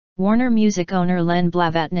Warner Music owner Len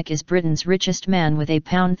Blavatnik is Britain's richest man with a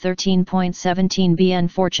 £13.17 billion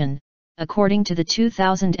fortune, according to the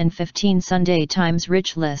 2015 Sunday Times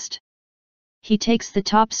Rich list. He takes the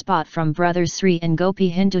top spot from brothers Sri and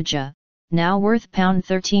Gopi Hinduja, now worth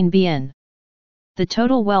 £13 billion. The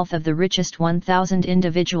total wealth of the richest 1,000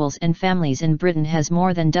 individuals and families in Britain has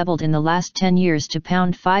more than doubled in the last 10 years to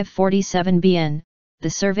 £547 billion, the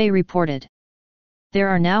survey reported. There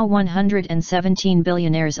are now 117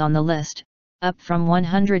 billionaires on the list, up from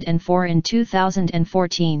 104 in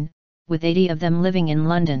 2014, with 80 of them living in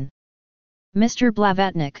London. Mr.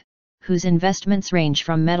 Blavatnik, whose investments range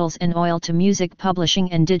from metals and oil to music publishing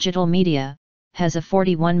and digital media, has a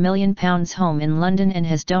 £41 million home in London and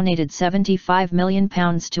has donated £75 million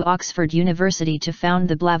to Oxford University to found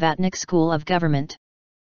the Blavatnik School of Government.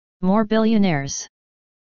 More billionaires.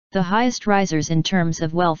 The highest risers in terms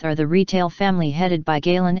of wealth are the retail family headed by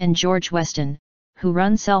Galen and George Weston, who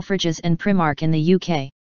run Selfridges and Primark in the UK.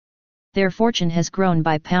 Their fortune has grown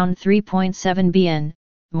by £3.7 billion,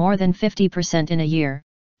 more than 50% in a year,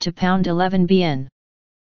 to £11 billion.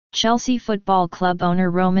 Chelsea Football Club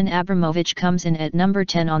owner Roman Abramovich comes in at number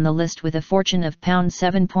 10 on the list with a fortune of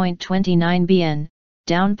 £7.29 billion,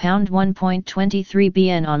 down £1.23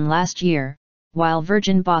 billion on last year, while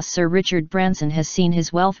Virgin boss Sir Richard Branson has seen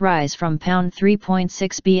his wealth rise from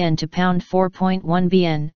 £3.6 billion to £4.1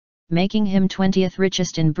 billion, making him 20th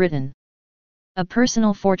richest in Britain. A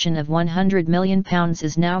personal fortune of £100 million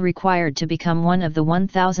is now required to become one of the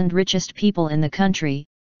 1,000 richest people in the country,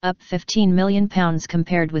 up £15 million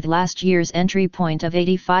compared with last year's entry point of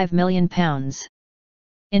 £85 million.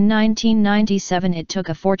 In 1997 it took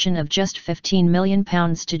a fortune of just £15 million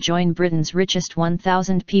to join Britain's richest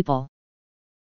 1,000 people.